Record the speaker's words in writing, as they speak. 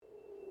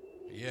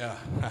Yeah,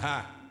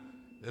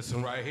 this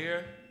one right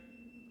here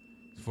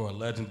is for a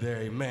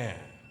legendary man,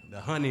 the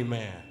Honey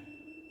Man.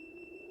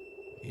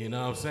 You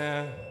know what I'm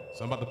saying?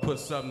 So I'm about to put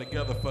something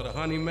together for the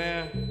Honey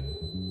Man.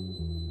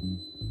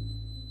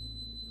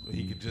 So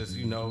he could just,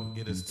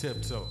 get his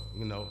tip to,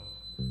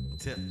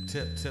 tip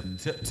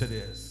to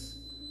this.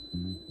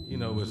 You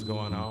know what's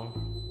going on.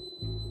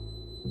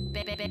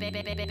 Big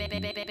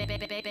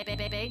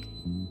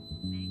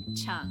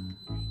chunk.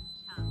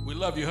 We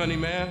love you, Honey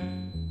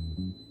Man.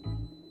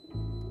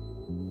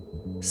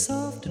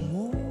 Soft and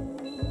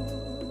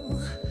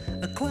warm,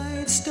 a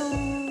quiet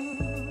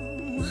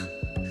storm,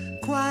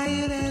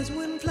 quiet as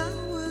when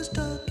flowers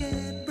talk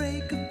at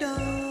break of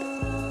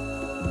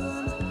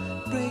dawn,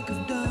 break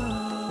of dawn.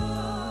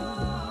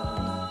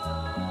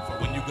 For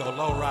when you go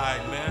low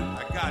ride, man,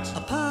 I got you.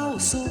 A power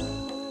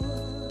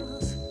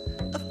source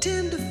of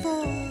tender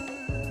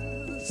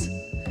force,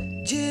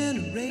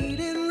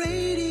 generating,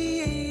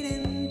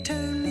 radiating,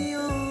 turn me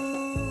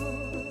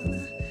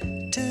on,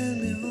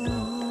 turn me on.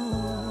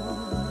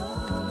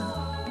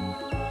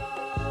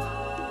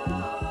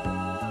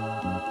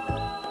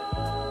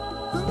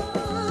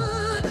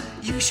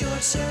 You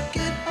short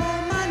circuit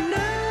all my nerves,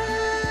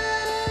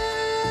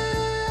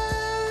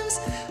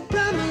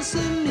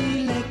 promising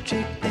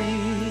electric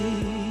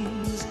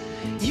things.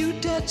 You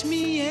touch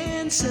me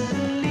and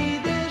suddenly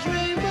there's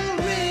rainbow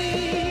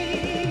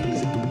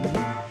rings.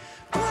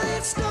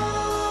 Quiet storm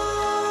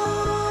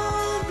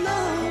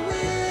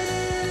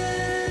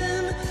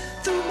blowing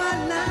through my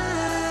life.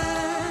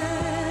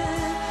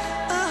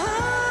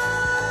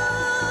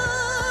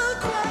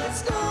 Quiet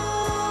storm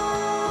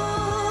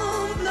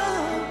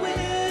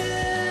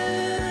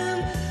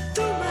blowing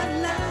through my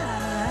life.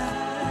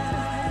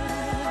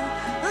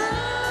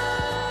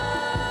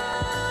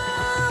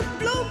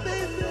 Blow,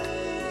 baby.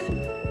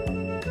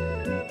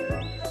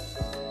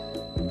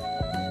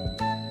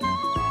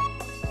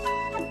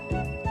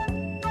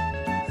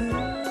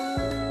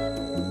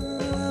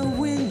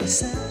 When you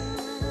sigh,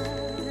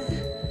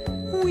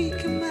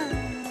 weak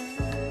mind,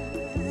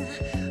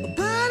 a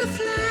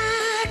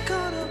butterfly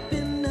caught up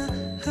in a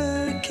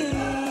hurricane,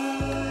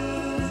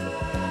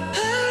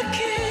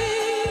 hurricane.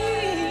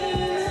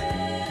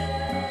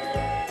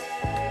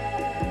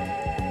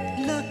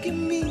 Lucky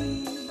me,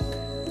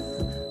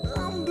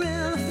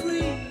 umbrella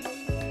free.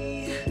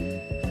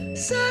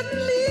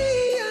 Suddenly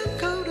I'm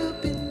caught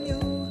up in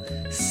your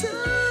summer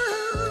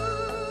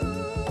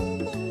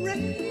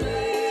rain.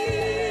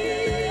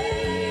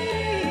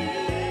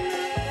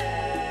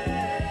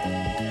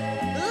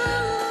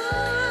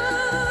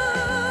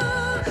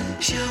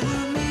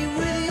 Shower me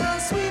with your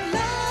sweet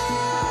love.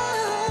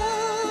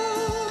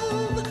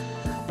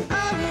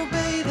 I will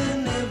bathe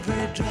in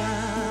every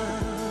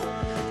drop.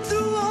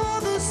 Through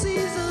all the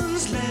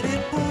seasons, let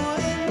it pour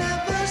and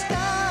never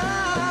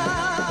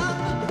stop.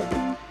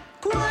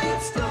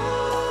 Quiet storm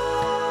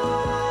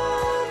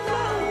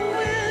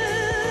blowing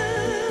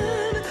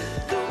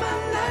through my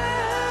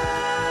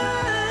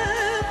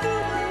life,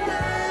 through my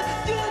life.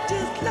 You're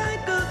just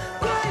like a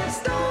quiet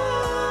storm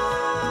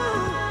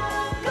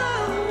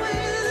blowing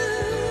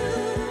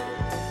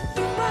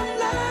through my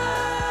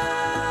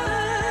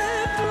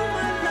life, through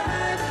my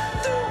life,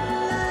 through my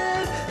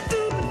life,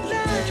 through my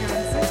life.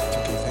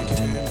 Thank you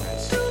very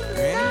much.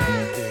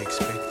 Granny, they're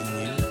expecting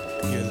you.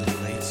 You're a little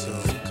late, so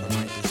come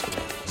right this way.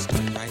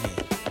 Start right in,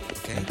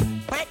 okay?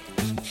 What?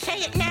 Say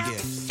it now. Yeah.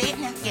 Say it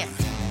now. Yeah.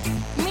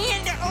 Me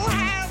and the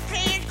Ohio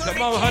players gonna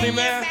Come on, tell Honey you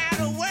Man. about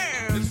a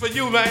worm. It's for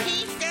you, man.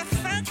 He's the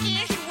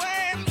funkiest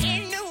worm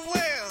in the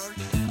world.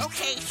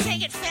 Okay, say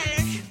it,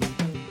 fellas.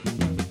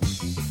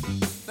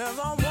 There's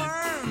a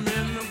worm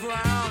in the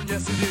ground,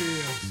 yes it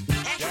is.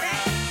 That's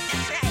right.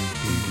 That's right.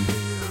 He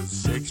is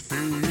 6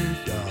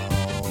 feet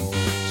tall.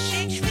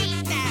 6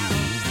 feet down.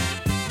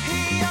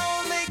 He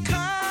only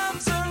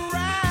comes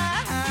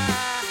around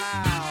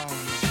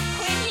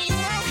When he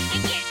wants to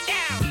get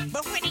down,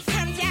 but when he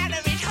comes out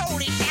of his hole,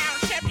 he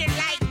sounds something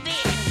like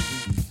this.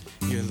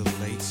 You're a little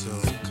late, so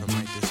come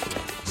right this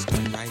way.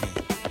 Start right in,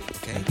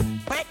 okay?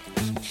 What?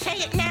 Say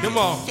it now. Come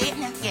on. Say it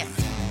now. Yeah.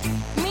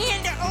 Me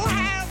and the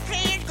Ohio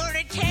players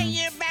gonna tell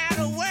you about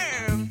a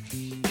worm.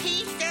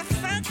 He's the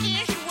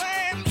funkiest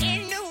worm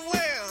in the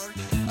world.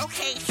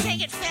 Okay, say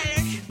it,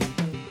 fellas.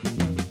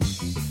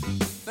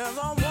 There's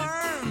a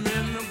worm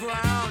in the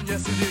ground,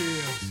 yes it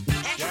is.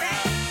 That's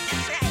right.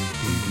 That's right.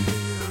 He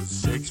is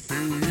 6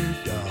 feet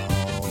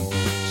tall.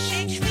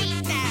 6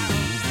 feet down.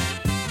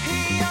 He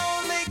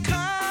only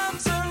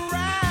comes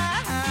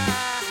around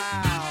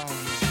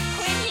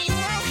When he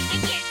wants to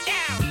get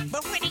down,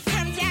 but when he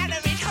comes out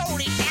of his hole,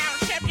 he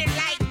sounds something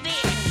like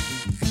this.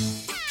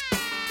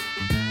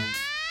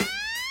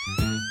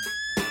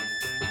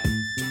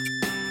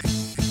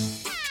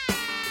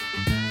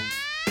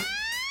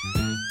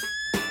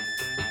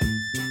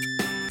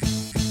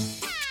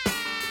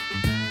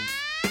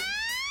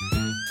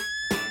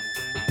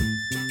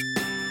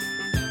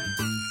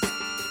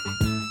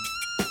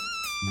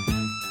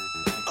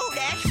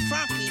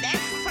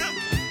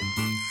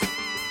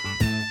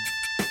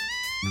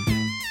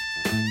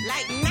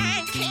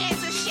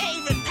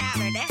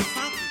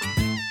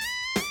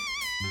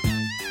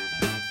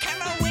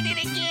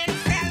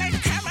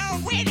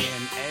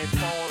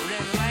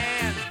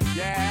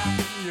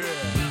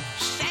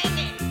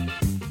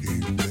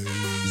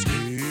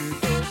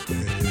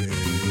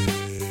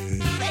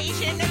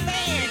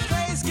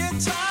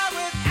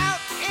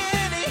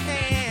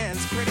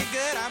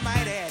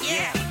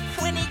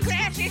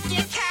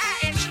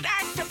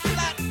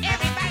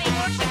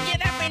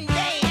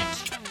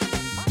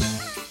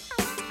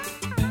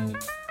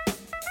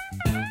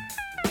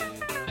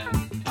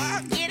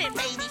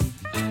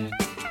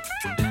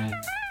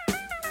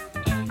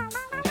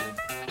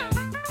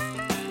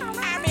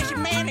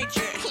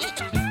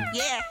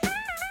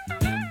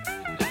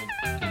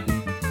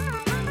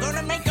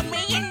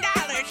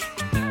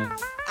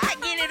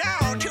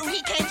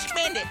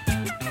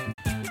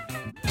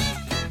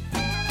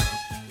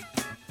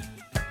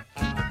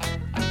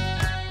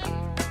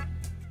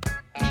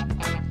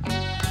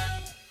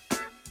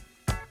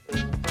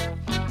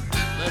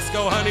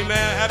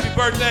 man. Happy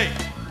birthday.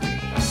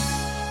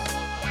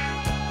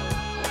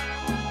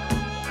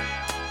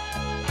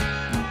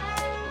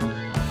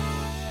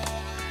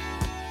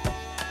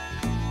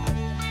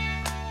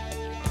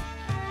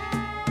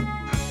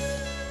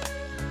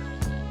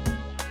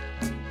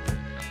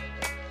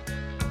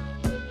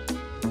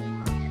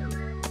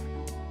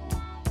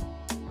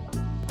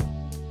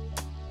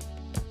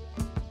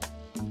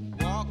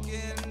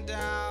 Walking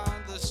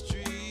down the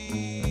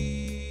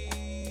street,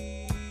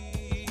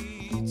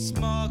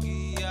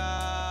 smoggy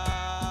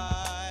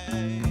eye,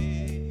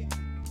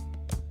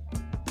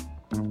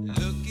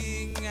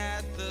 looking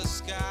at the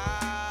sky,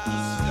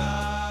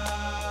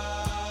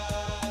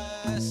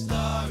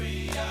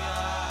 starry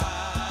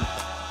eyed,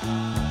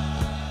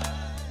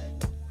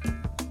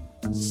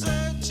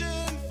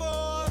 searching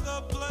for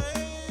the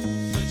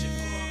place,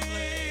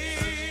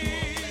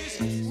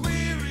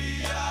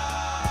 weary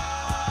eyed,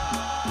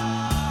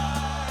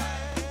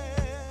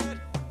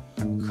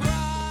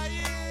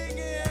 crying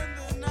in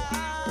the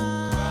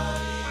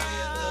night,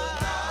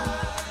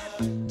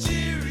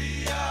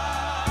 teary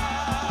eyed.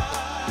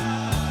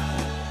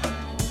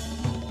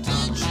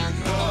 Don't you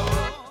know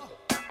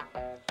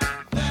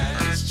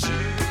that it's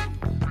true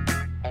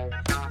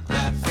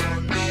that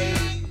for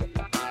me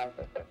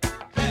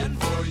and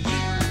for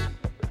you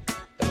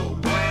the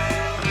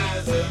world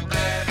is a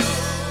ghetto?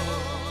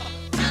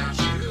 Don't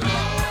you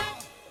know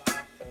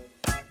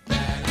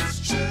that it's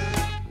true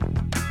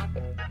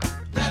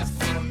that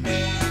for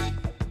me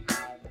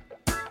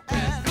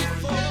and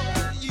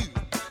for you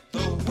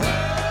the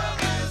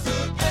world is a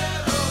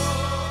ghetto?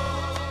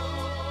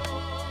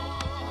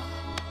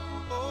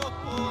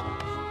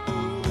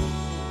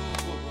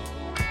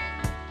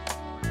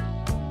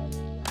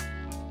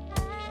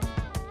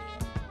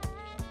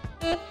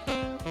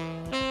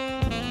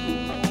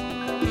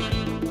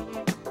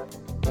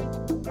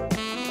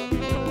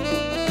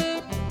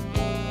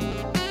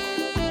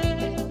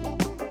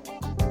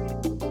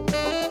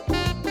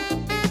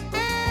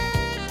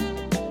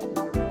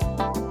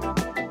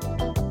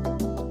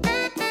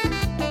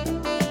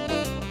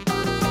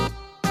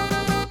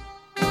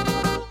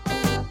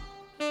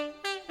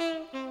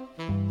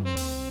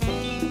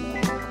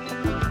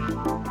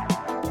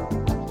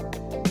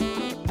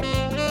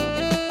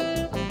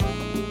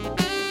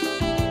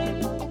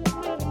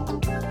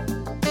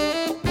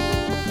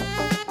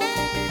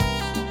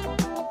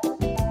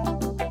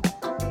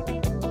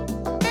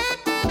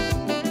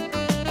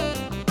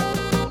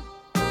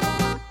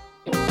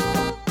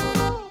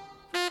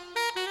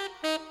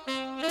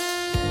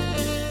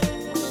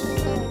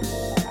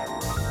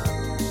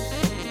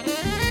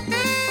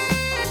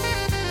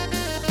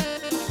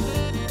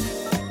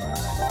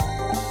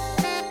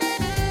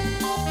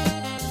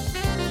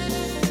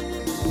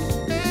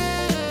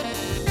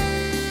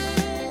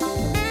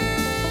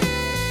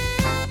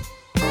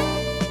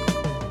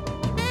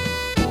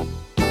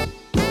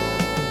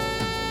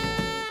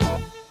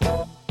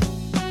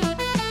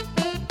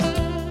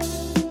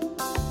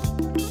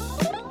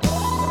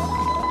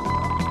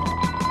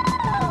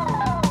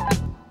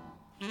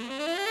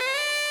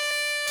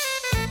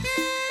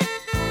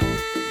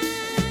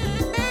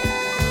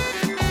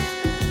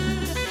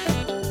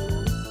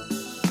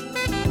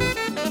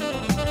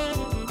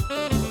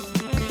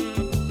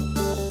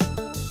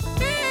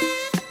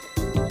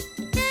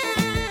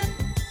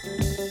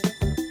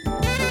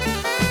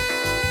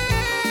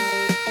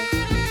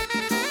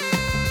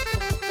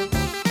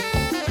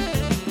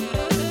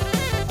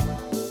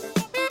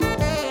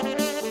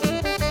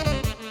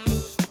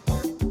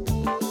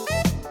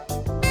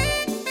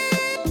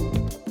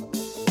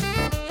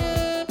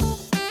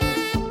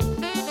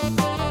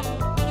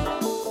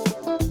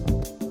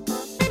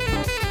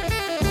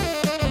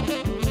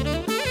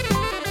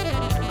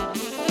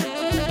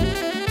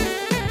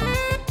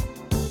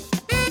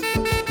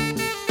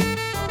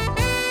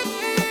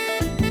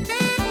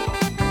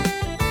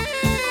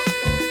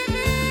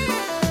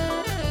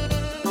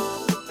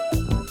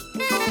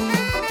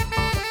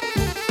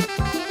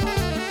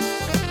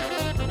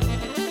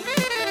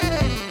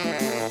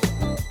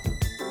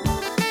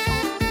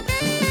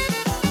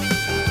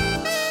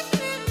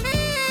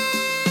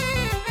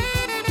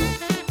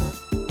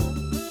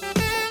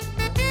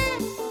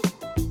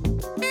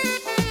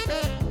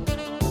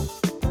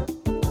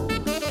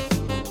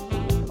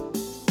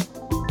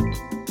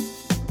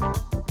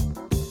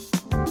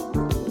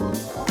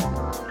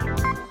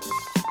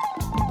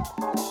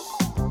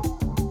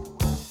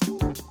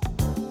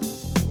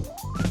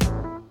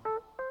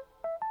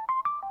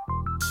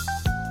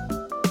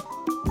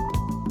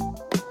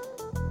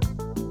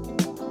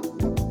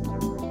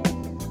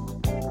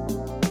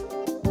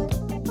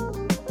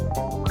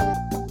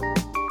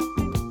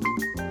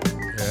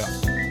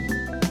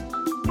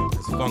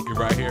 funky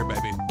right here,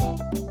 baby.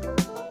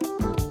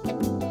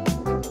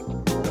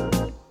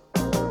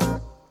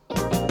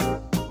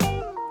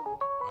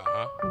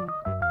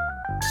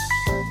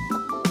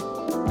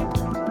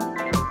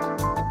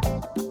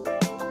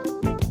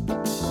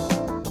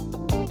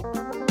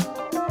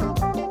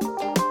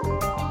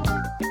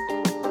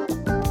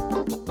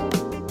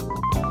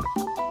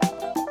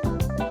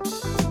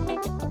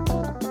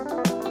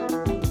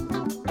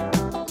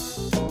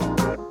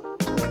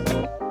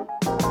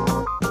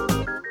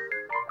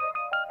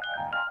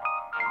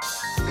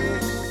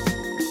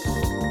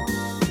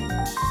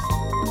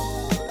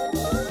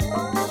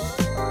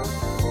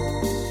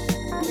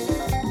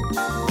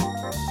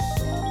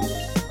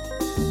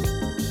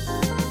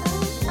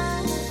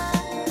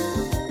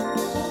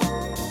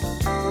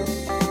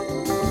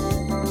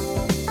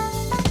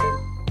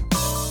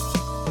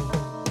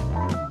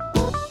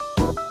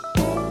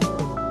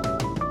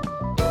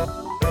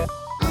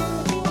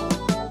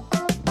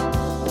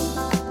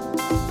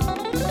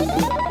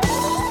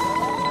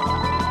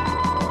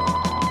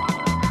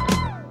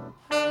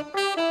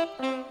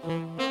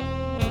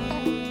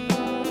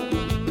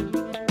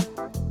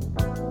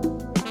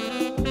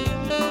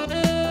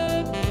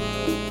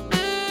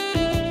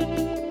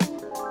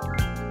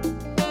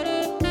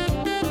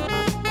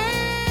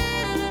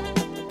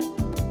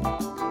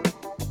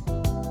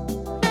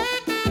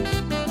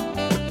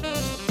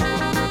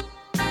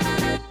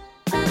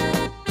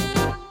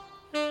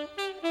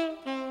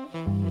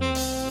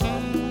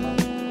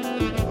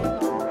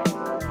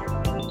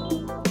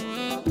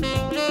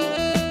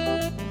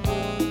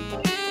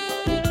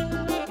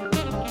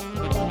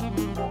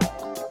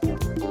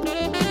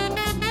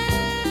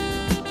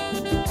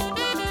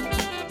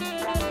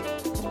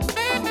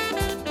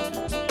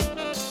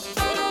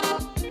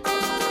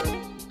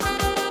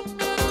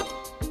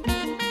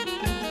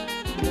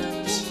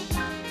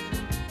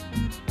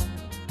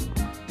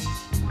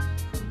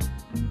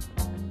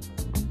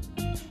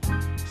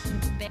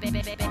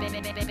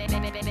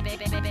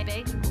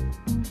 big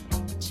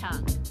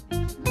chunk.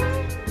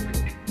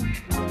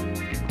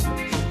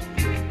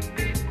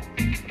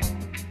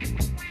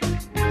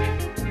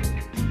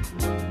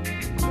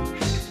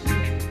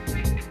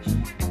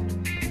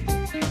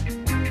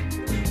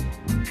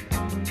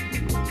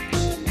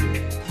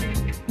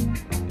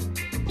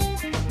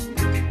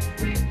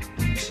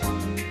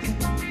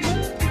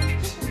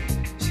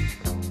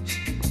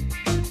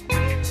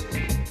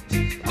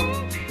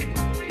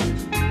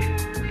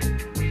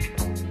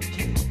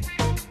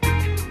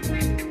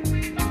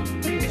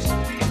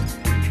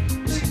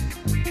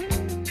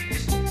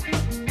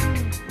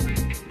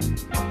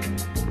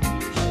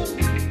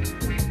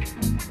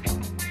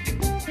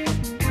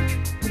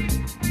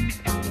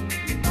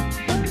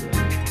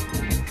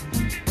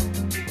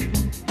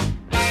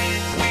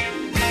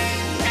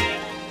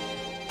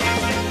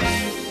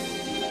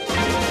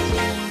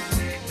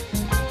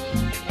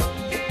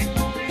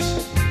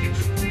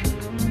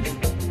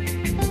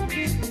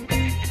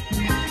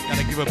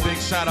 Give a big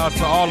shout out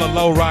to all the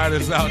low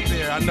riders out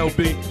there. I know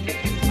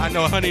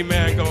Honey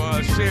Man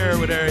gonna share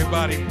with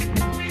everybody.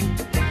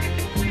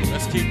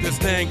 Let's keep this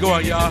thing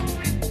going, y'all.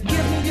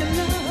 Give me your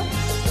love.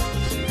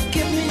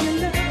 Give me your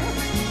love.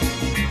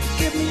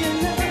 Give me your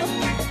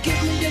love.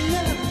 Give me your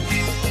love.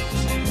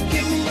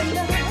 Give me your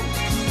love.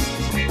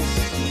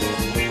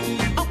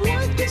 I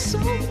want you so,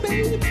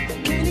 baby.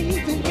 Can't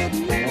even get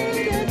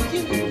mad at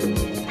you.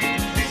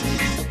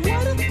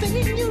 What a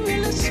thing, you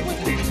really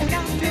sweet, and I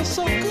feel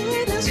so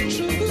good. It's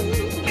true.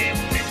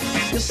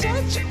 You're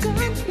such a gun,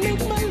 make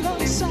my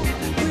lungs sound,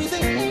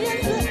 breathing in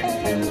the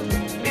air.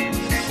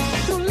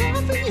 Through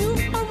loving you,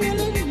 I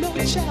really know,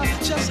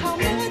 child, just how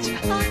much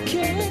I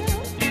care.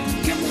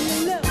 Give me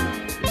your love.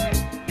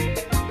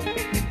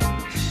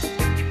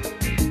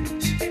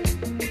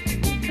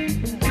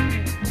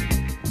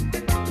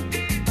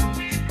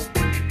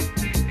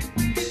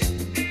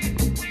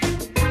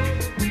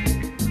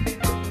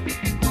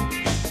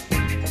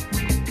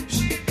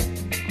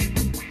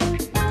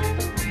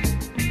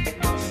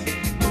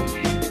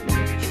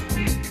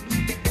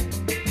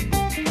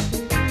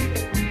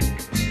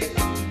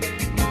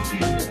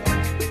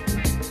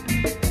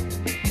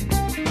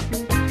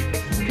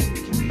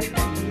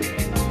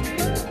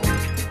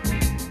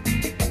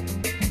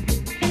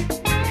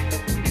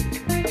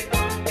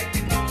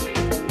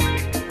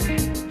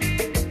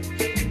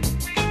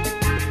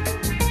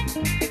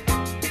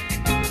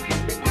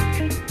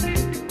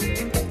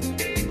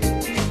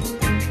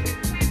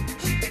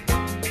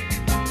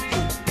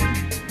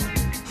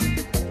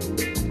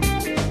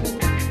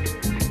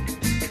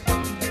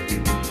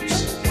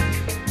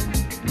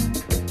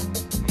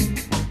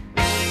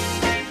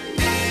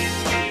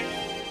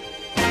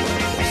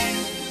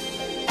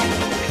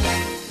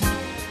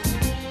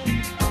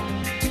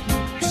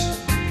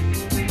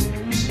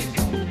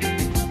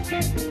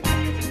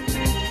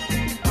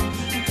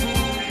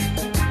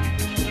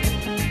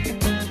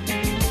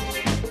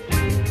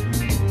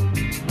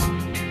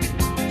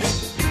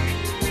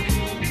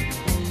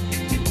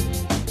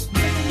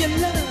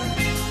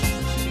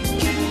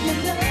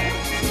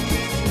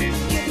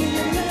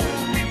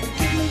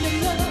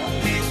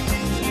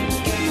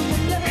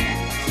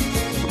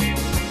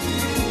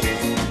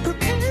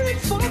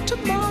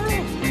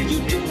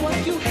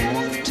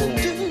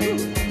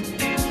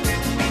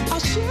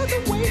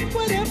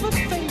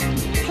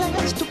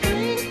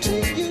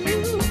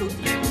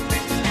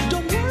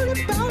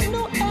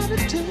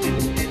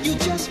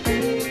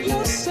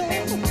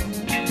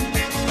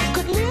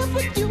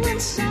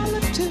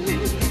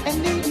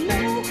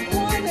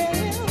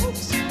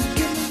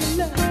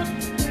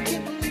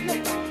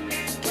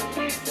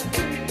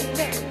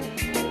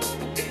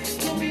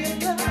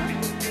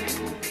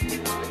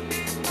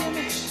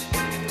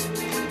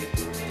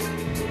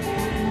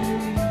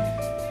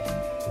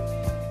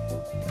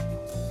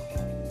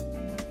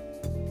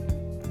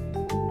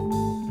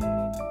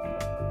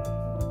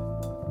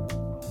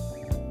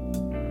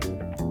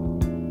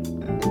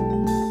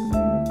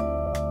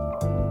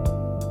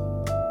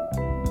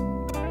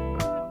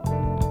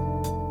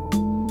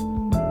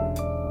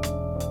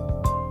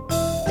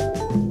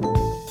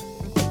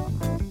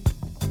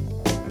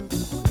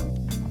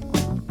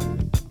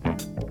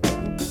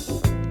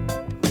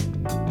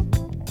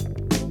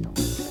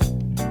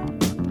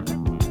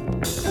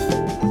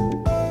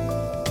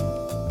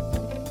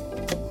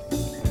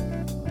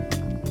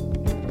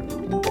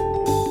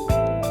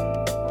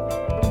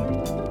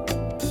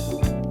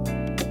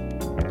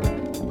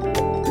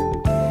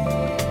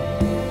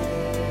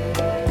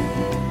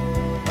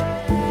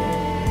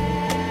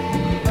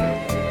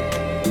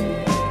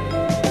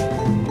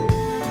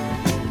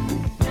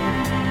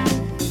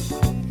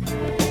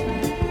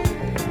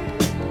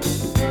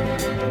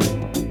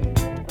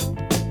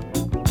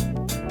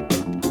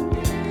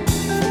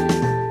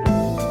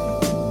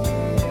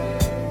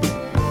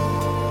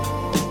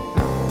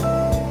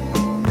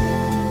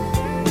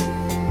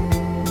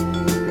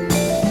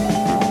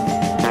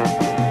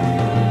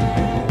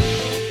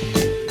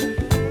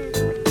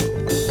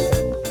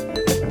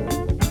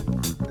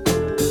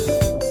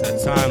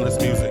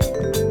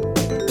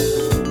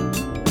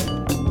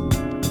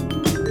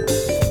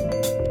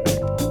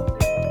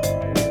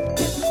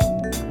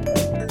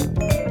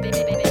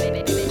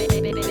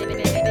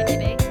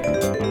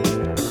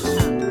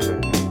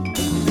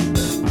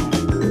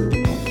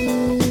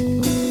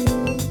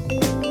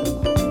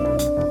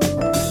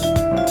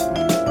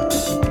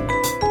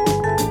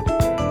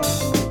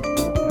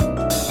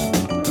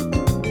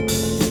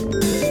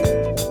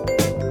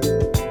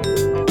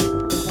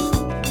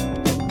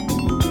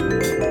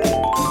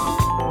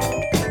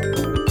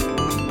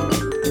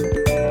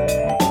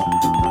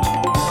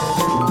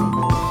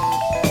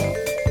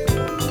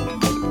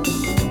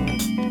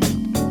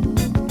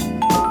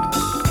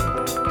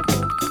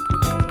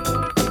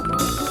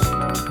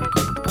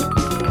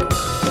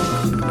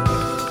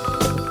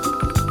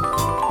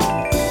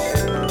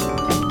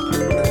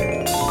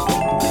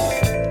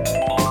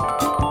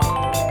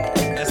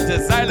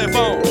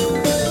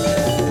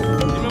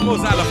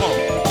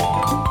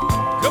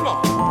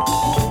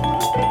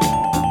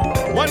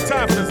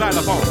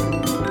 right up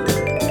on.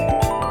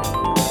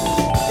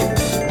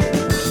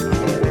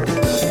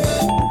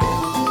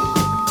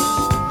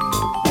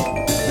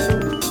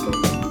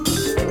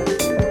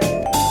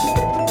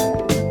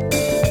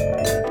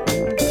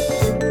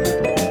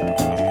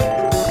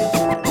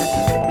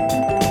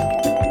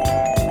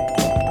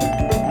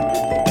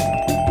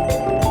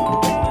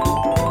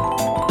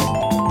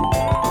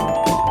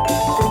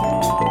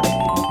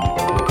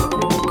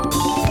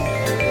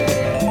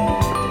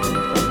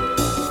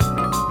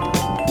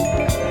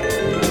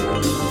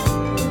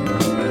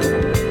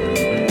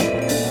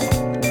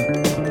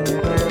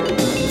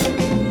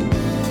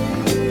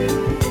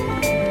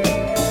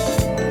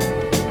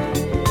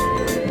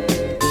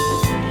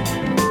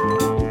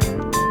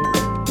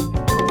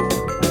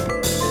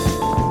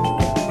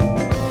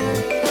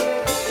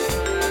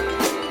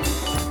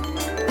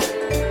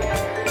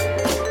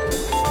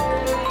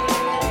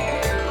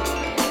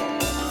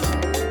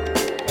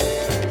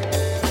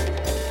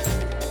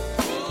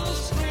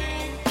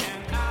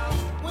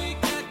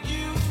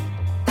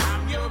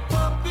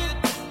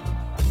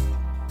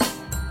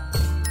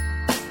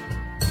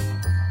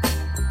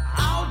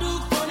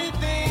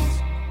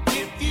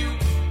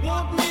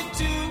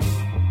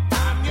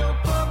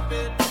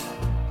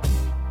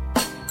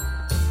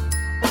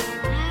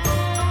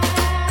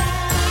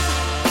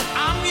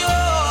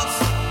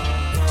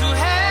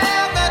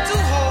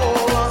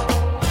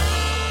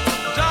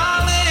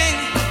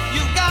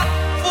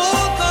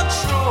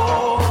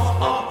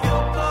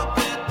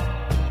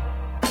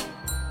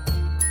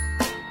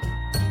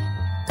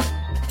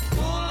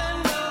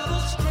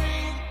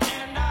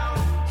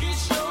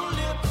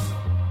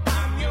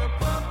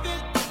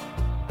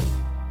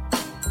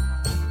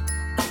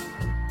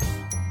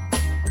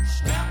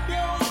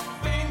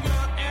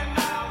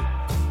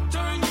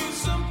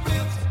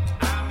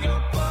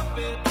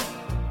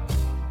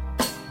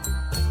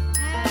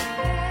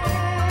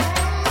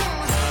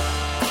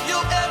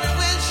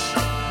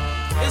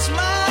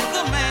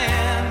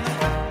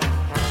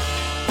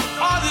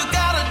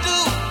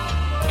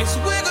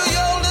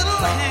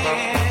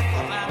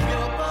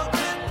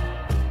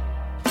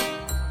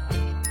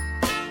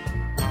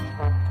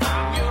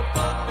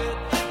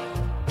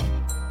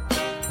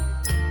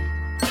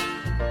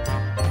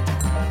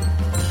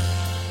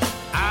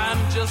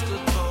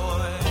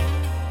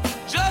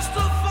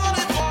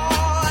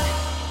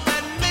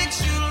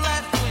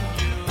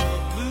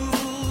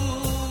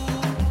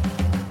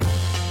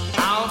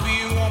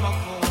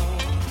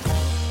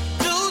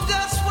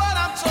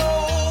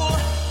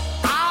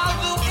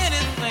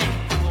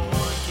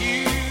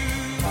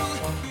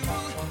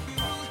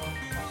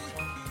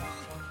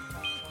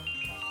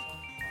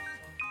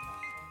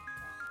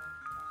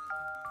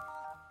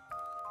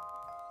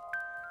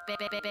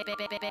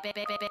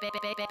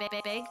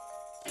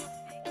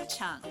 Big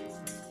chunk.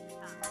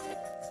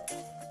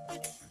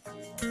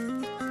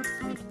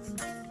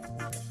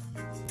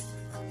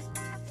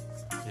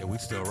 Yeah, we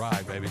still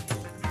ride, baby.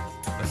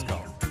 Let's go.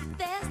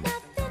 There's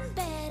nothing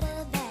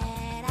better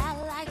that I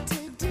like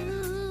to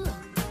do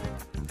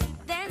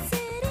than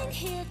sitting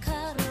here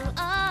cuddled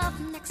up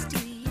next to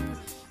you,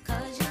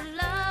 'cause you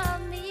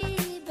love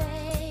me,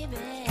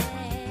 baby,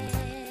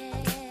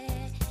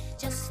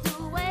 just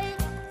the way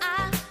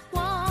I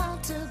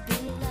want to be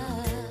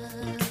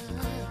loved.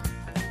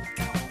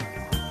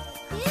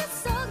 It's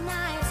so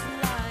nice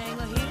lying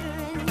here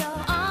in your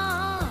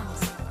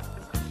arms.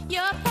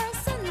 Your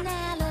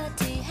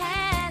personality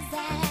has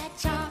that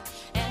charm,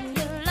 and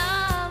you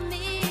love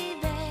me,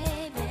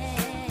 baby,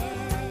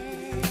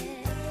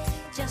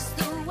 just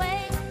the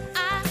way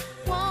I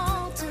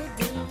want to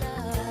be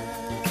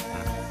loved.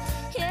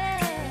 Yeah,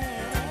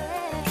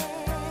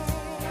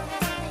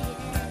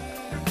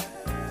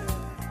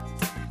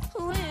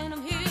 when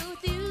I'm here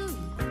with you,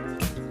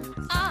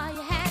 are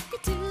you happy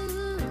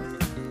too?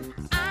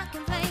 I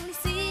can plainly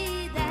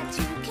see that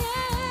you care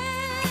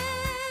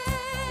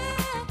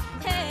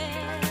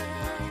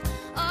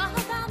all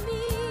about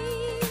me.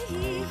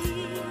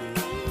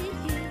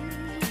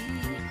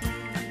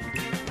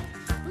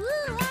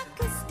 Ooh, I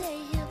could stay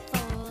here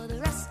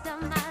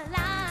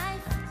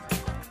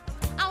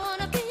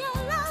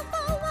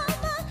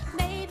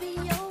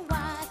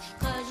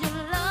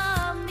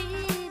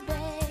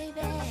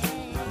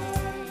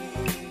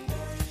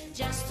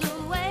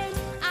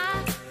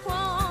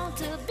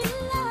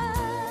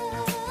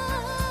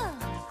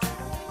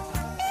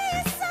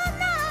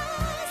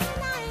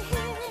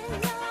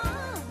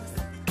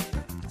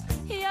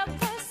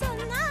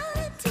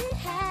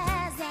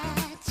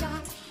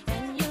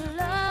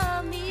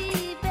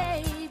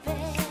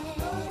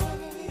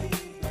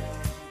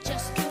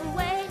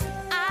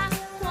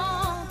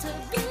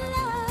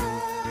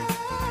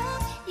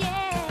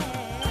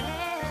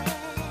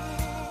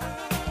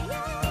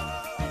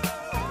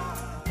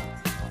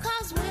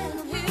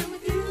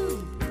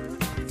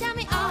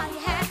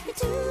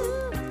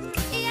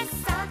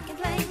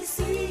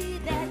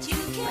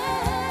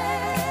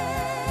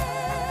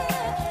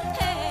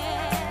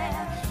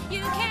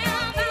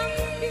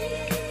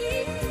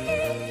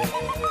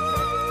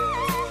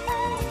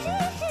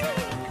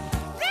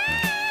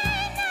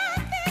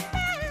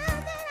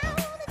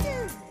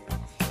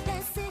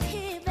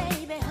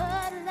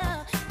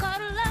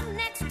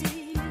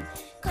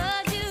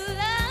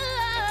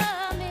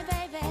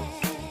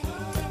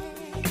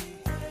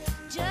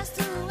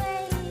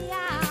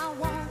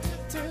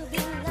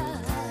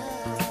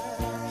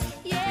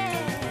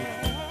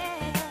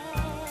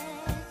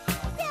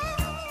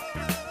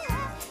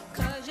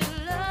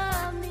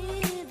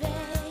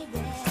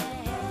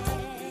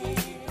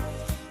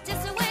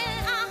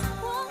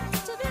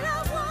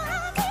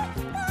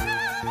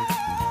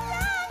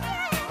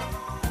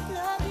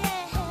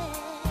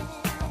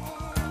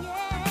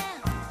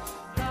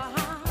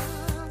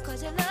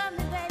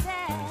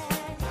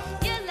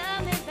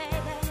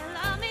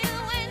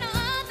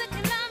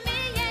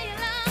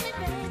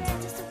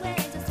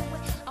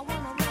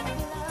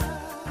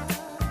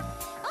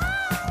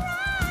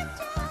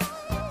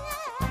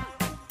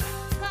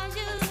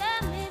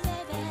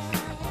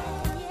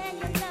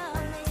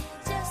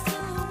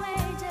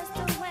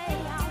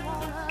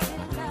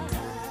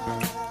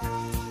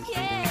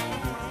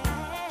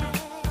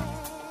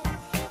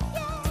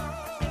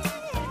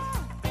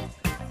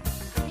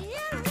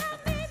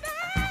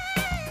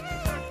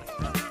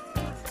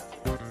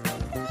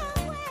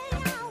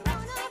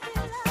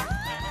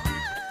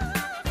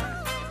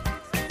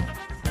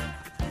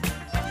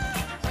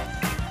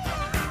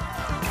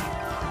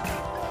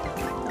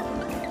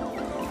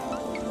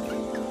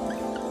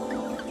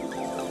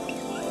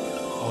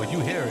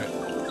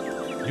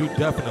You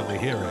definitely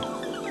hear it.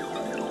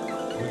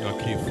 We're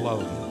gonna keep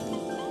floating.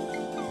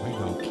 We're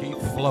gonna keep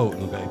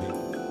floating, baby.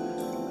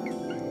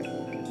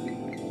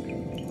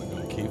 We're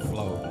gonna keep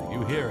floating.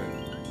 You hear it.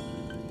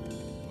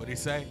 What'd he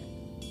say?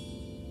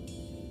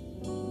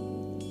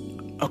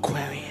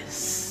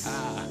 Aquarius,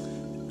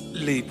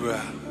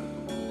 Libra,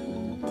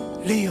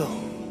 Leo,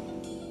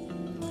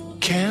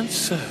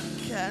 Cancer,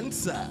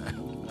 Cancer.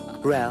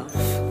 Ralph,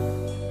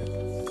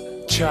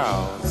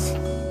 Charles,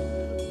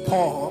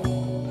 Paul,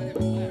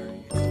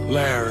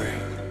 Larry,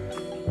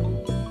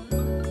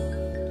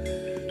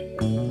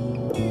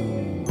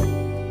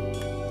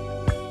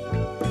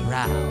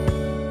 Ralph.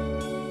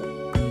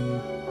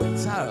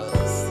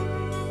 Charles.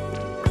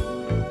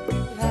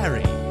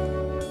 Larry.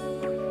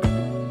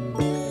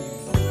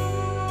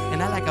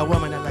 And I like a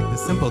woman that like the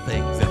simple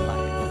things in life.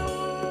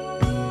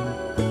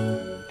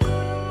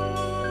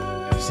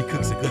 She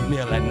cooks a good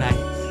meal at night.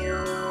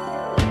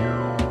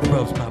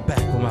 Rubs my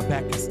back when my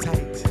back is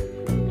tight.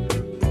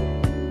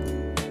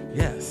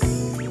 Yes.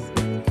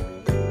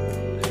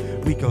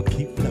 We gon'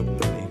 keep floating,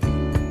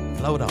 baby.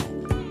 Float on.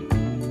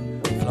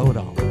 Float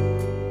on.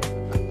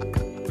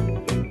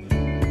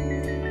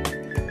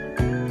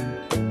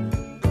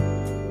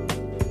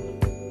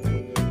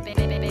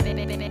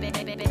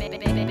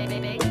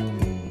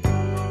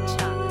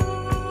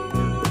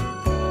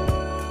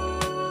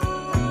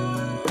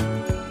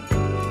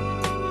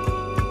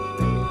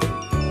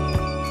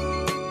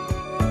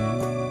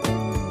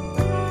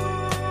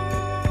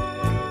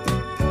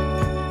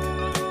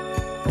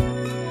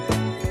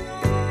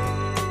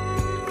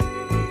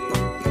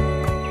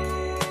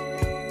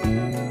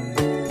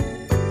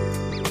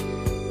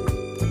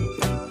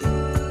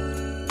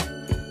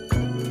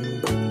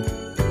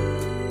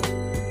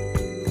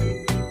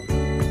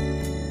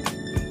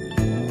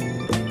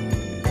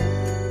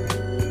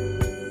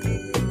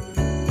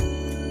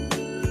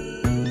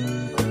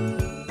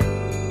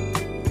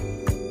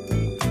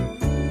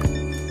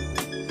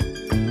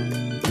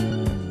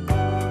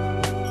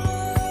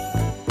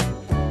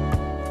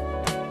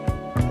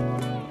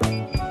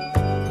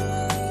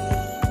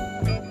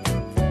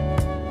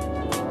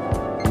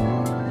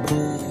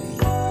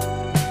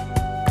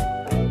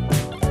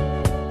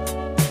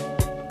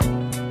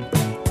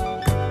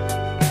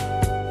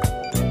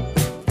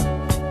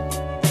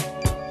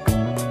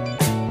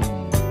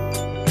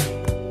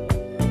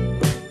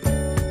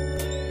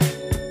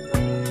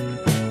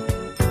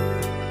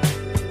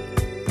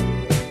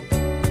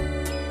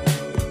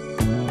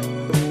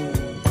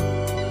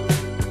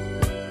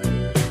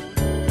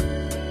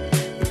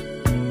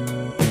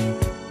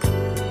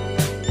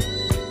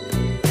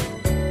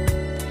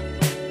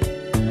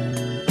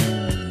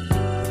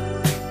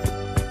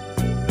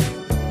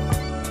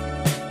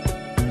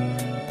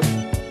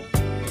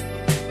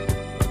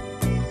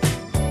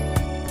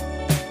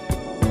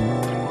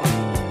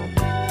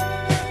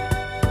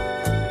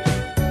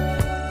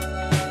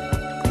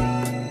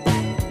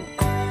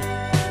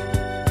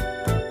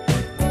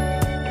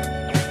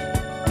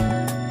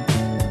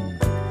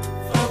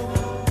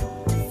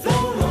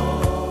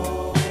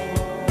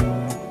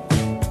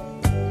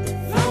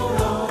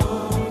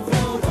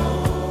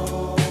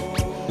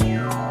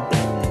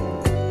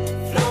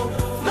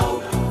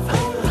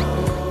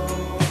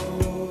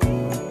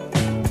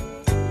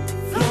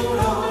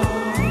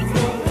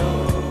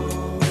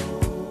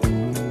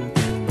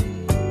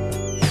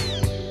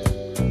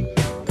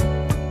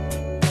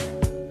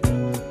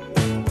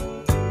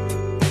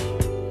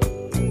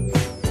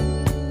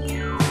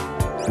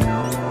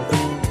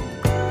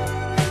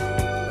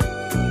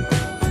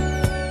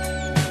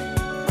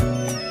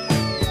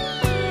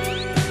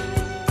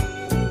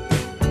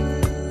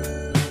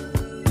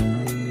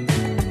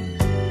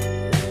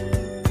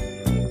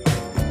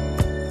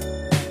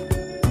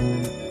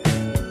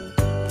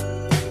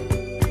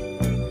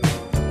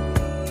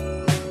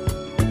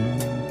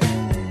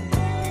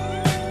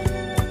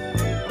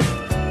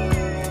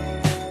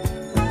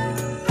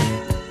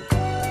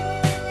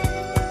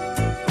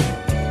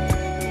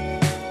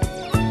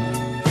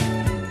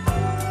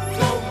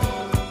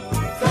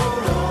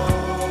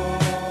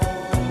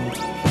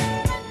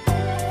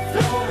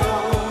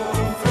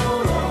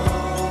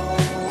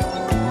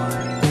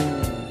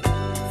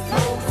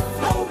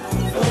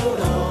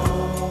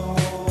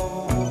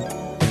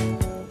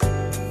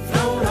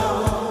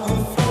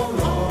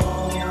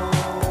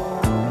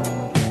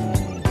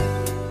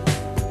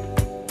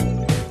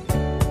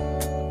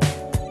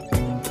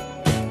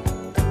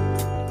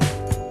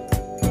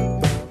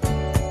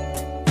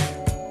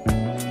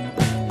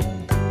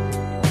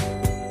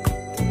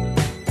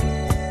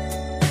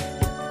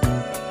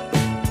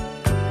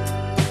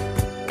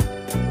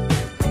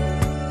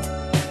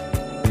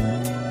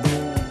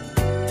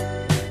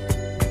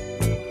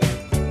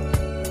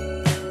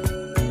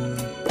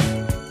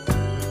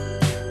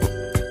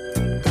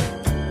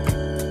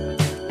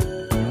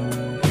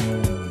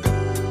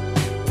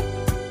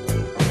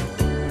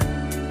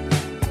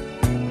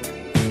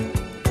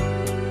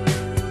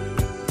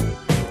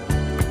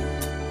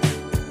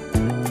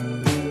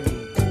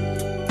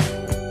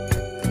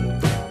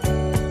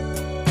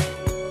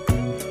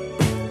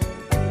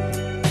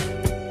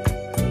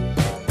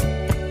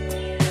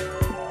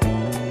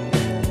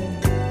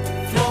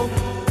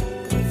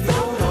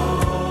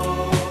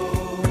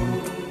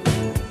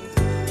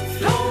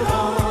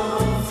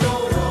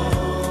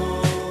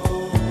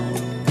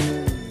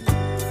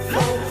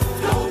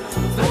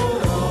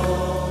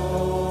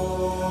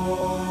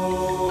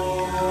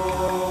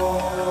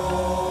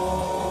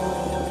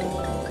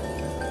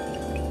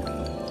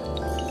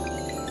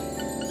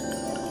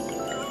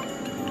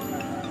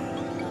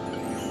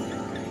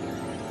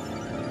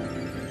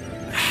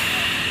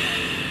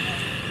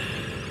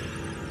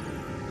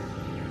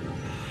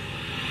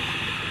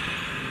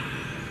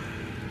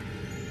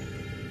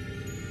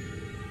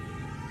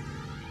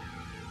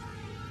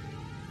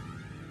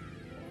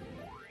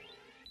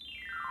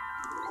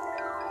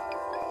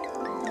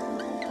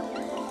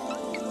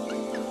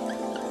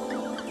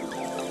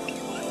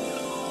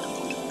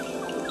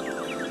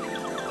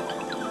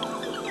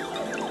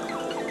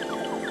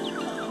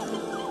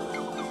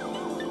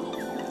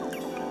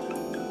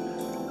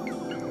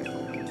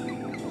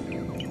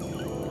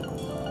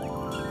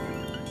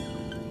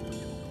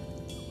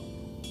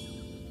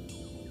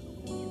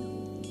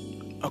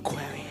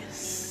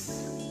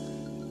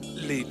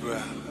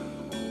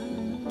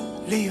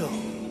 Leo.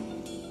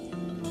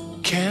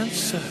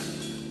 Cancer.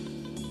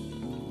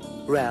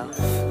 Ralph.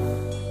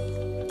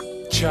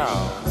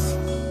 Charles.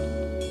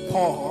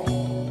 Paul.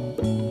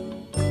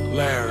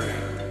 Larry.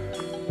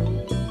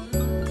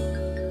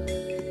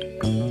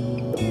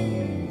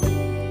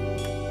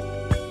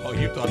 Oh,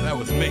 you thought that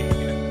was me?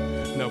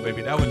 No,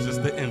 baby, that was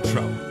just the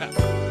intro.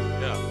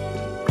 Yeah.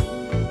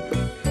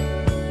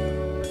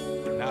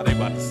 Now they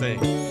about to sing.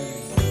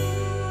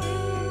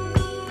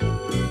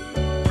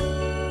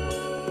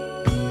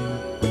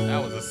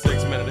 That was a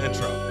 6-minute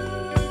intro.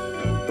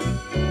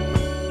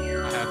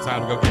 I had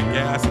time to go get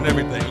gas and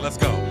everything. Let's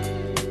go.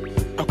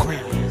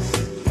 Aquarius.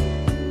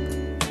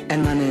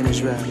 And my name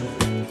is Ralph.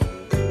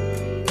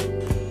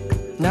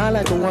 Now I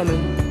like a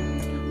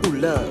woman who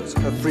loves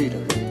her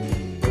freedom.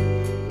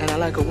 And I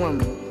like a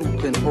woman who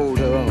can hold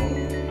her own.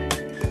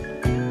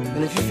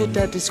 And if you fit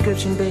that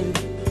description, baby,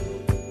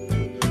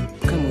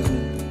 come with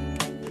me.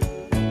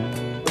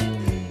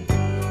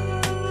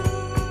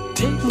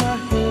 Take my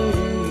hand.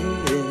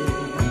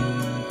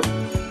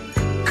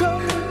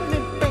 Come with me,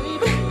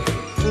 baby,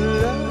 to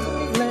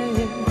love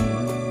land.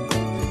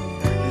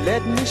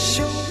 Let me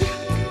show you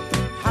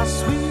how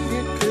sweet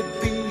it could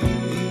be.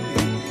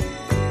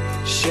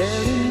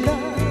 Sharing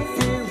love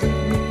here with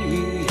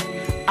me.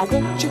 I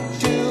want you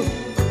to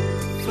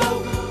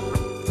float,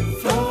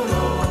 float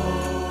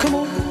on. Come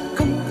on,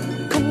 come on,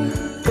 come on,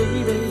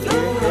 baby,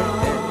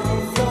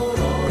 yeah. Float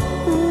on.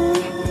 Ooh,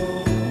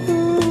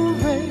 ooh,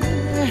 baby.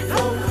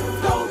 Float,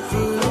 float,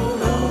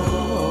 float on.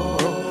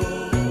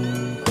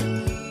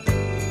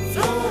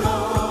 Float on,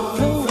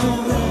 float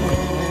on.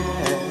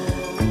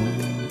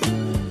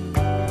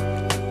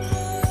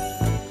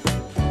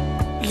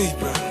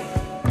 Libra.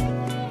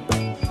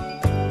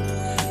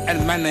 And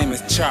my name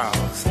is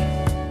Charles.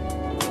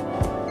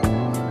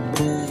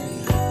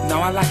 Now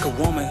I like a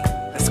woman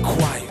that's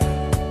quiet.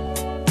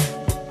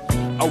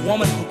 A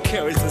woman who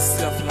carries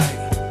herself like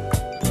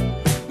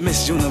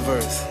Miss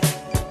Universe.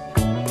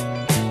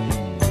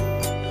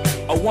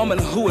 A woman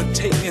who would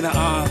take me in her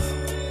arms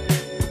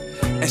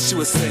and she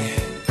would say,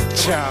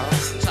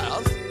 Charles.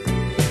 Charles.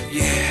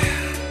 Yeah.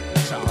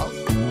 Charles.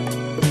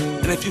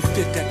 And if you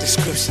fit that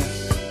description,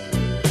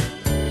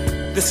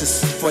 this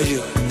is for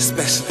you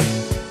especially.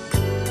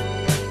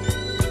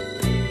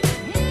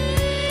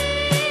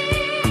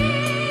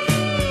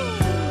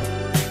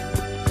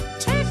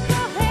 Take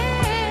my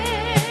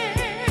hand,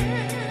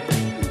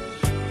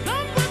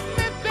 come with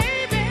me,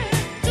 baby,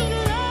 to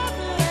love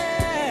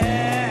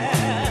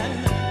land.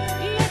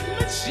 Let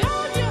me show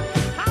you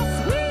how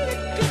sweet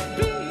it could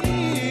be.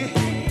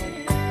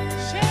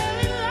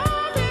 Sharing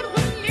love it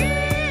with me.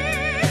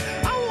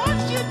 I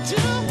want you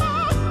to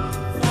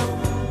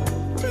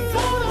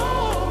float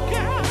on,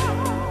 girl,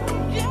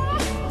 yeah.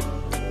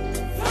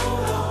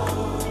 Float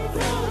on,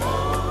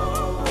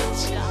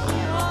 child.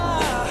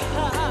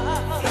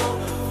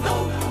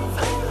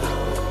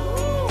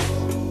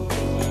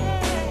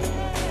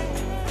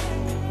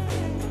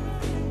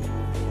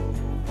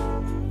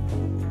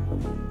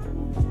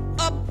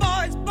 A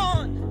boy's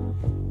born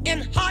in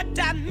hot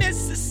time,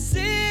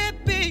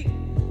 Mississippi,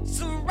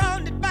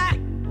 surrounded by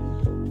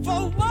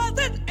four walls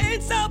that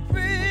ain't so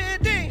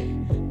pretty.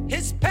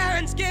 His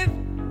parents give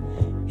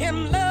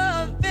him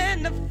love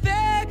and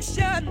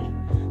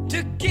affection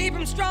to keep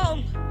him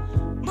strong,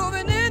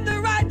 moving in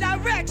the right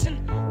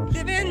direction,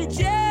 living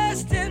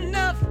just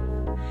enough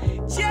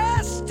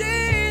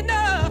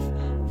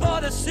for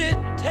the city.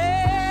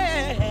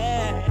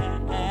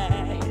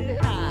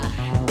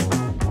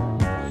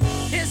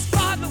 His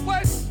father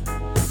works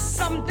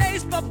some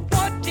days for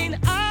 14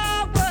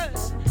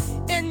 hours,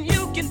 and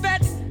you can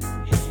bet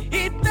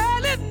he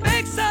barely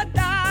makes a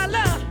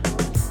dollar.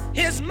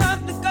 His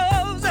mother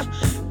goes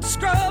to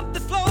scrub the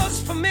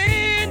floors for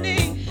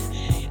many,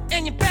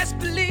 and you best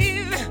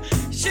believe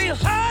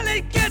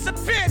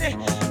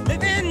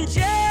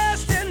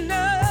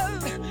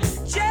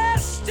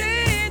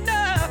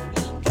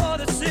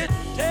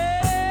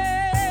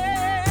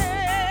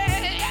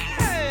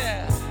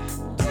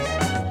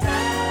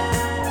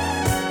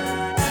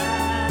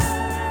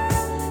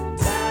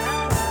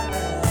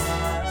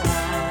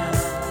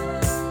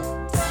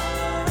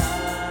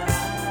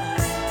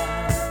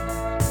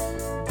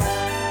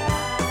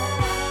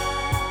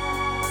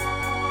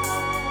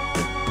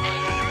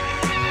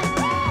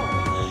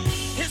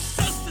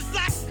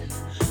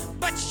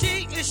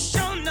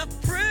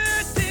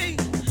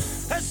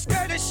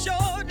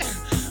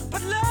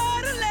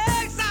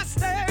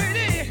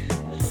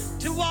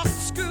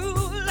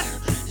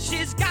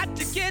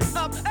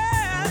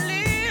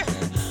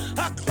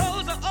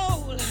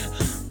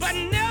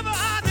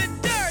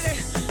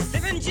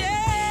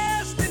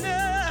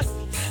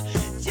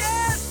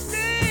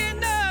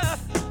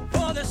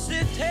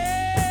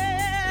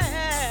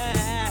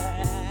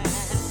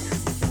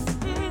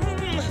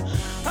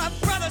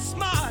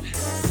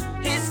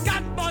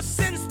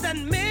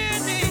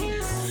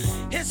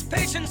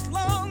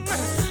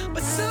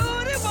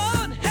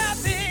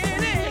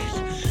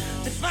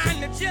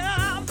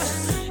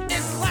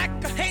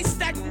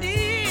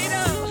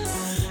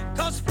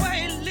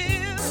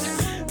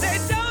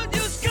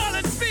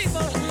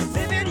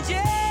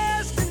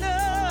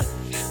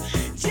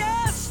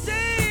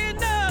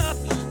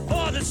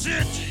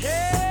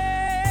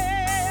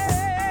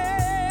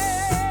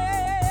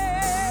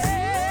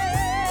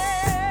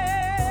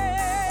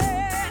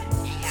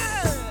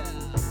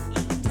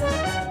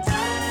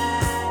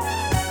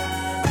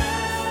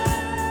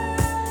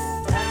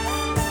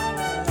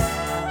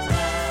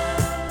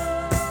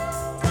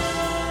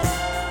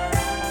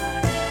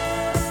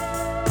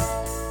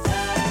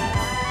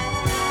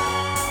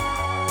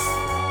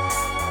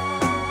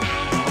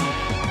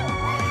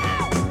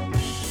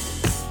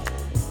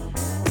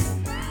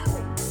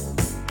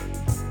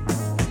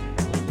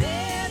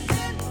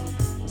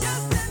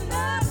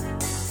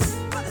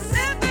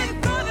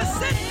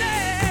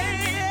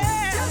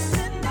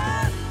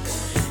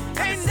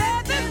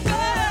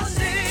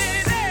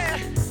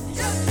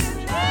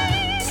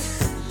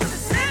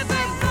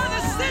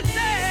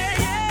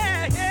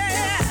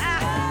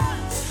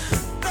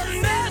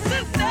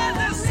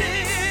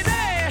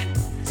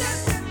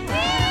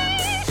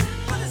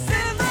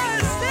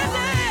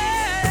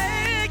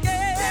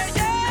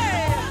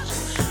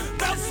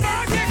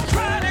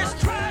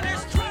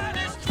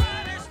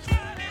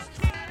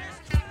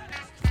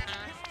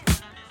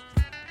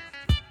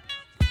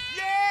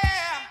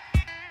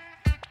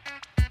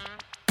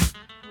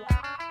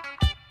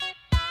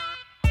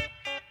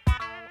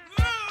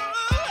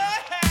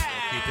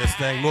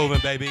thing moving,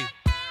 baby.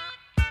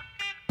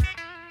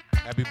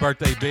 Happy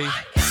birthday, B.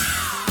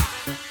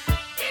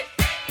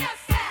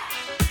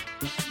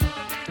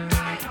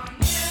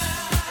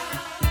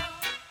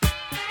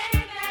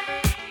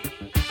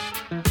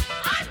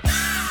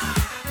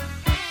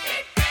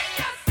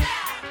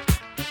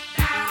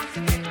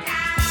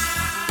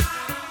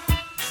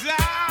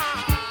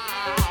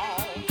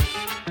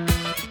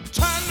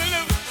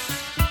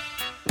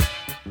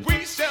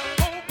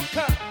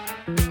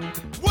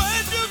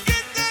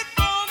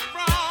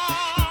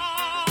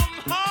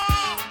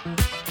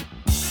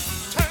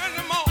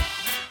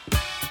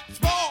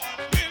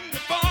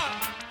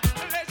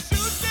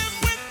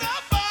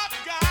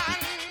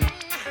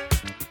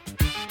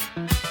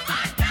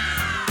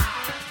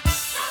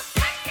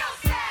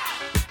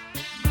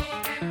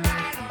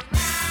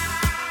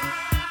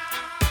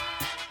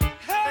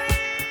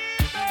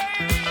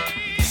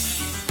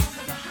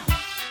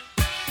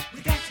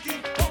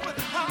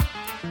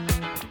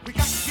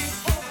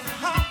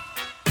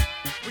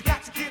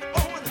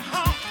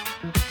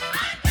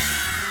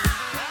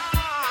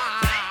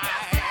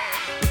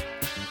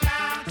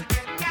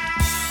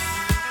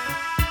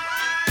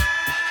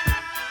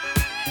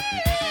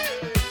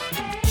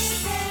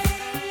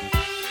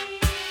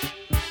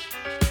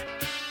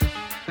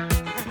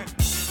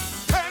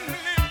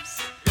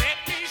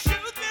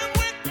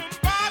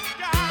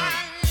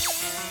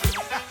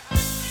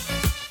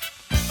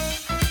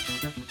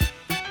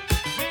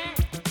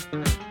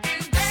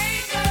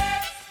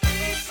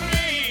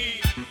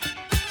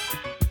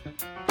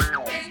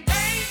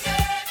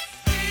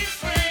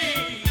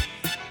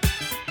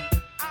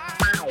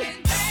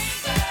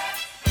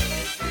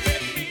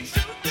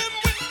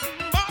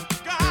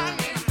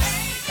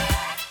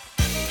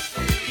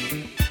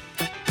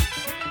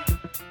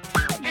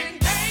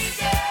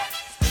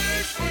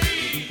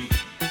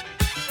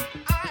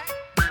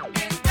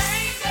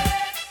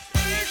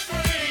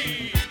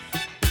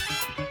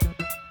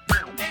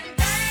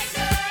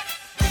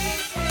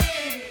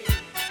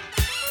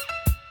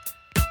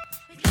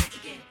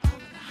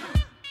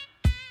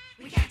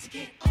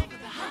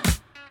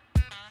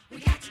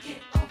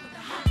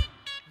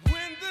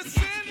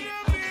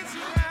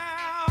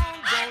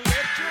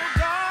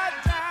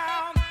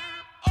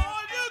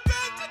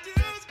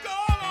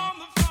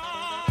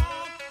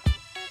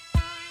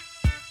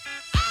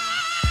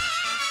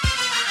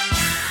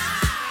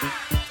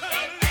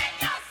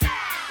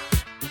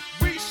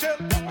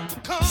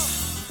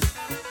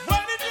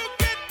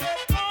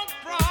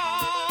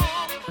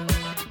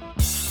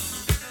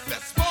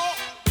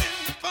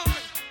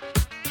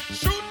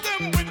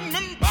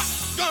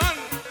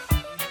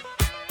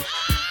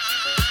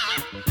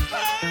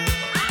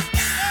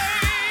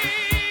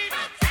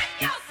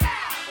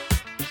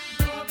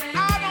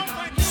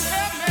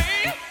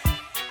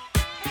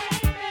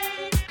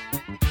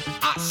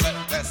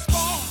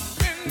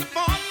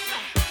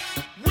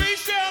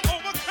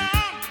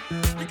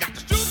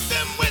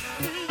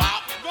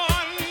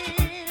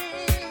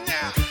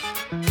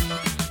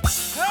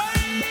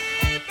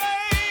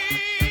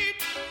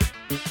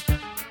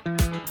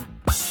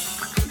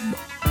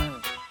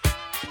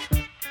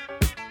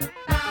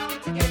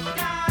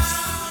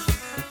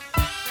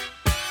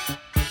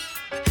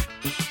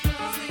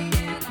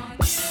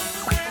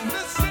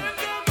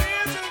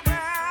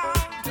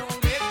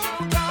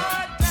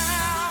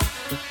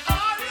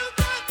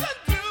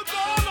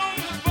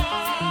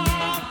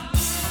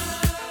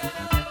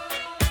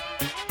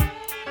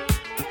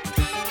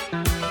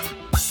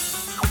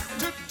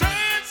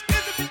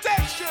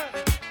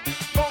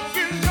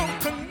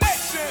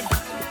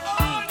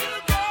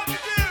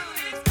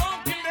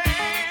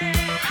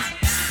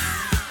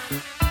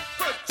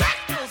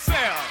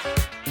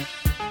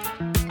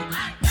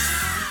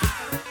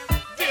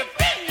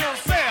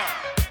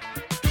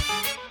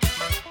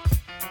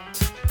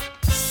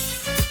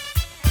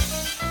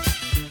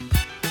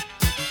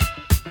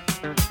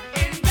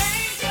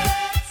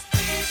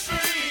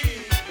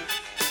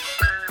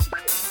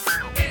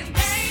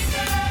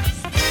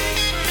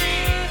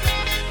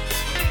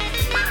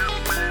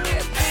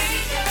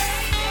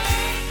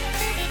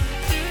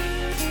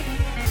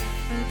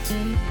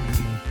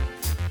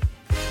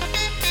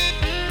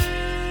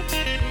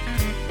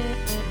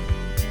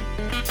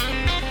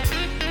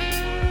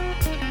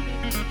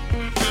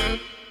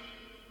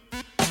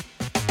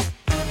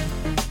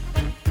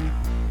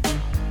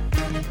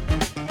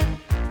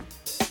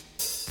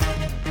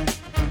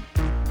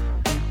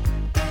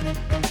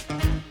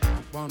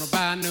 Wanna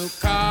buy a new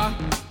car,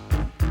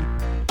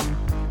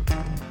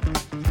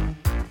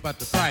 but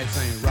the price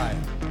ain't right.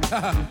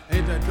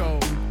 Ain't that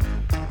cold?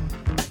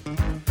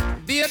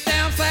 Be a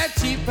damn sight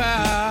cheaper,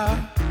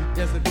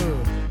 yes it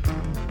would.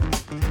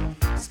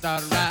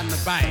 Started riding a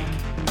bike.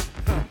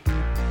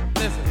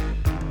 Listen,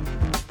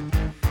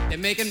 they're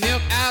making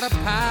milk out of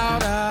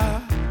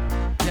powder.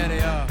 Yeah,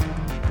 they are.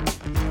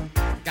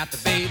 Got the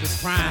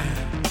babies crying.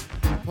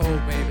 Poor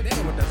baby, they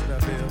know what that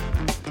stuff is.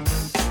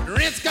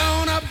 Rent's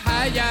gone up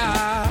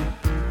higher.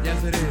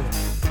 Yes, it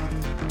is.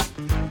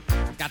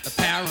 Got the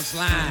parents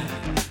lying.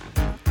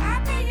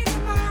 I'll pay you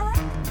tomorrow.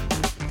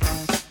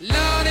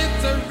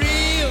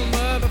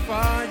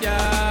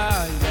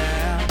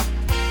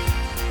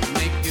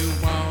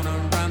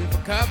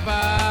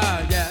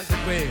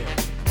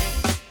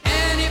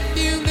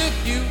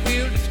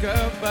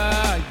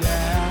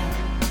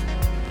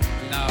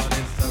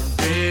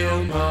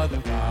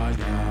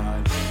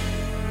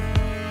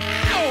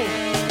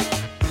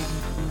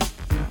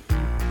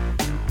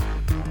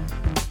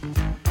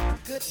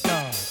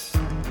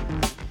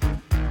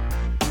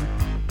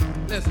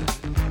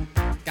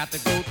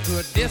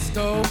 a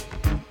disco.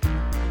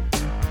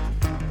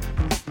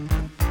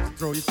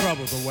 Throw your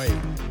troubles away.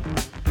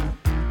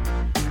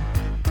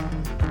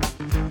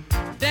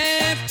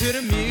 Dance to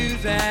the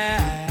music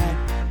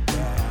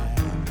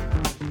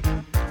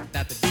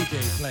that the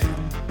DJ plays.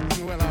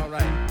 Well, all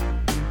right.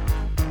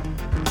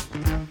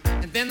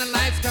 And then the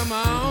lights come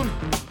on,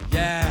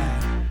 yeah,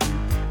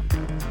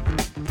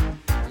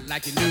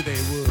 like you knew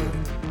they would.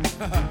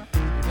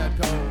 Is that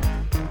cold?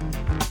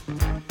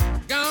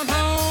 Gone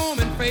home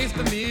and face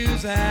the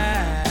music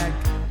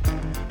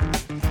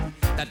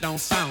that don't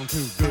sound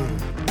too good.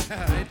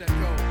 Ain't that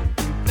cold?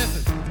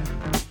 Listen,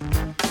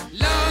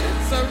 Lord,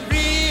 it's a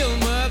real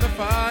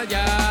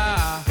motherfucker.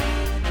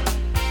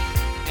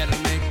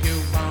 It'll make you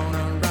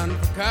wanna run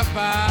for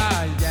cover,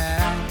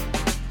 yeah.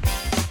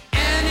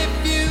 And if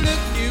you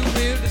look, you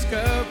will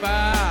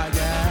discover,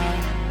 yeah.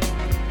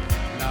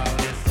 Lord,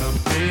 it's a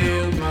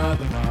real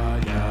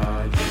motherfucker, yeah.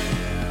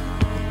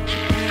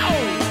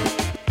 Oh!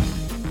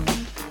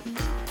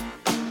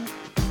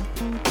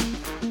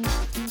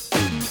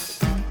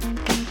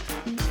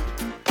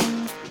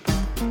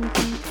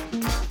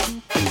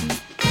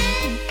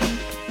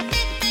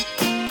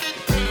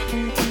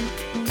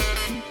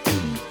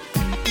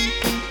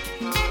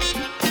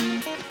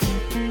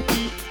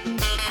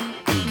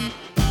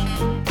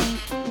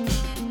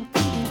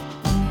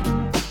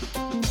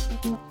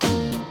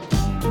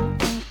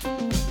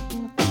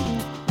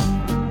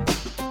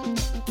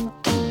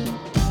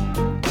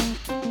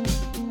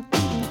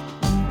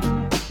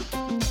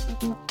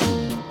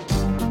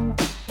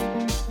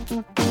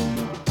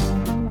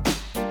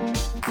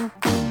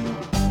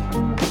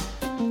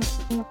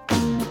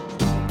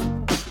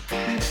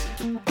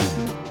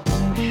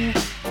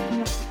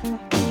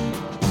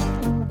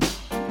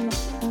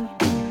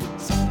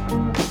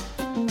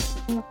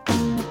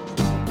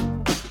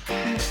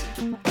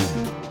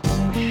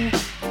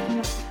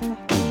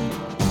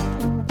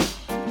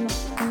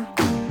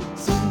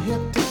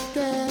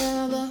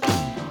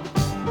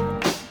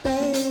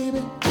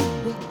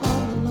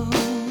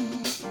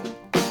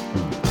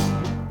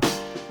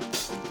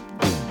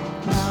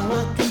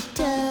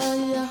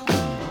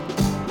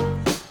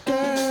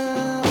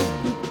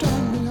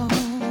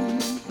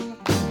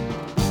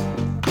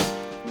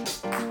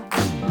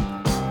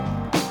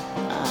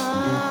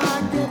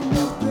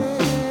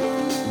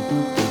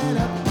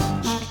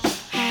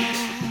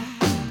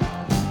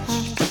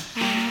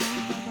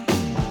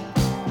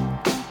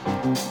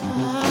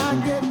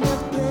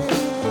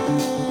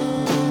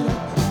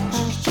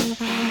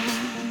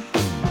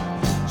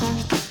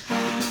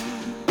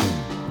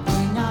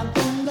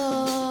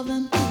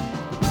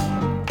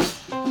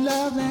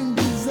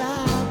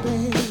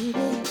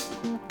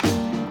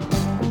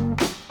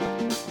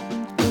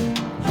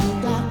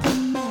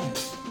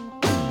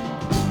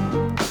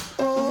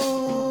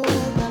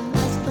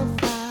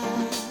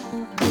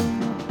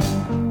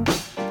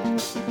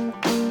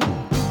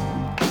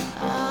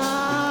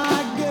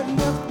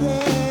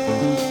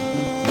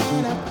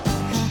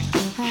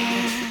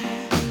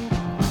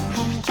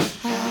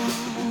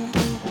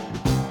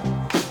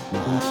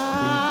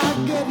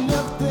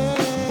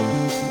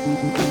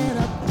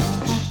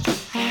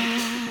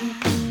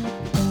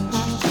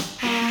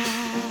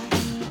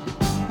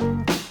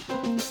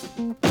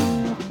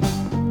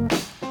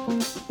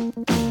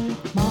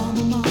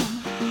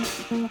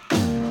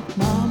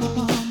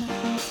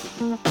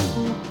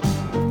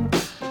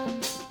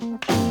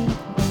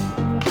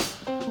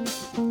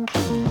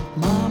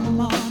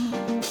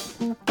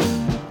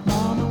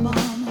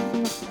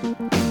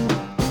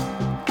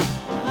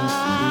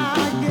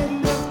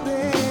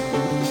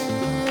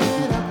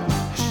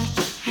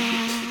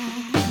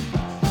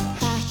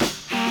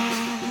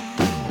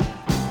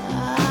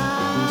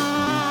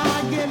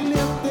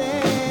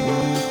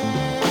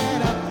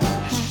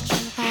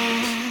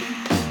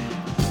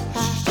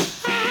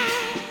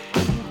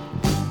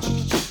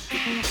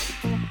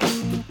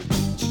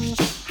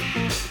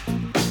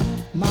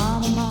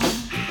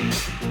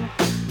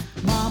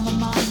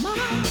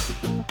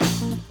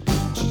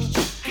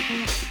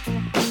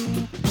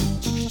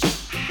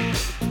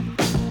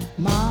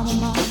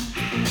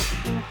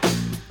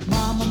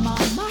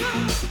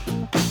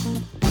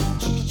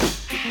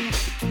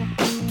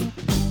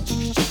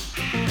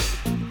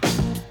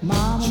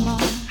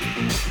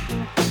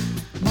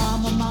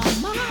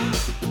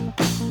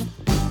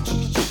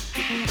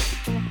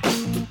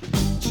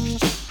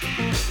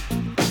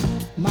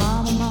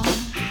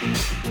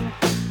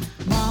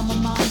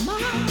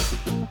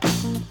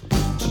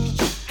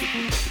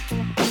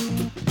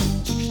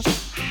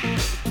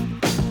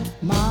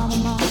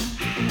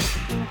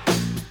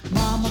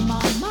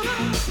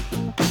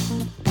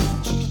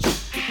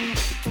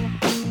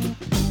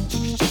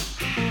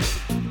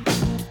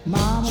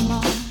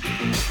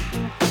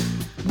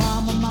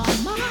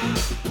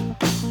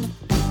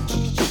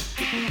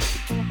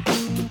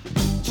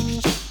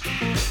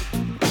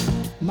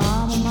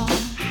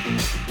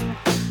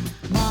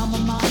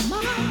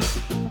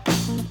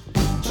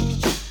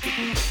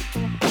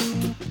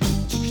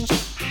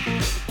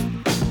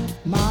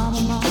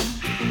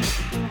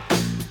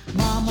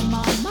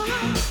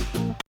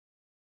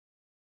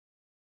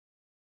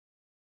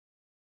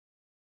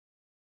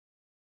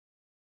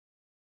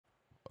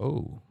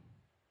 Oh.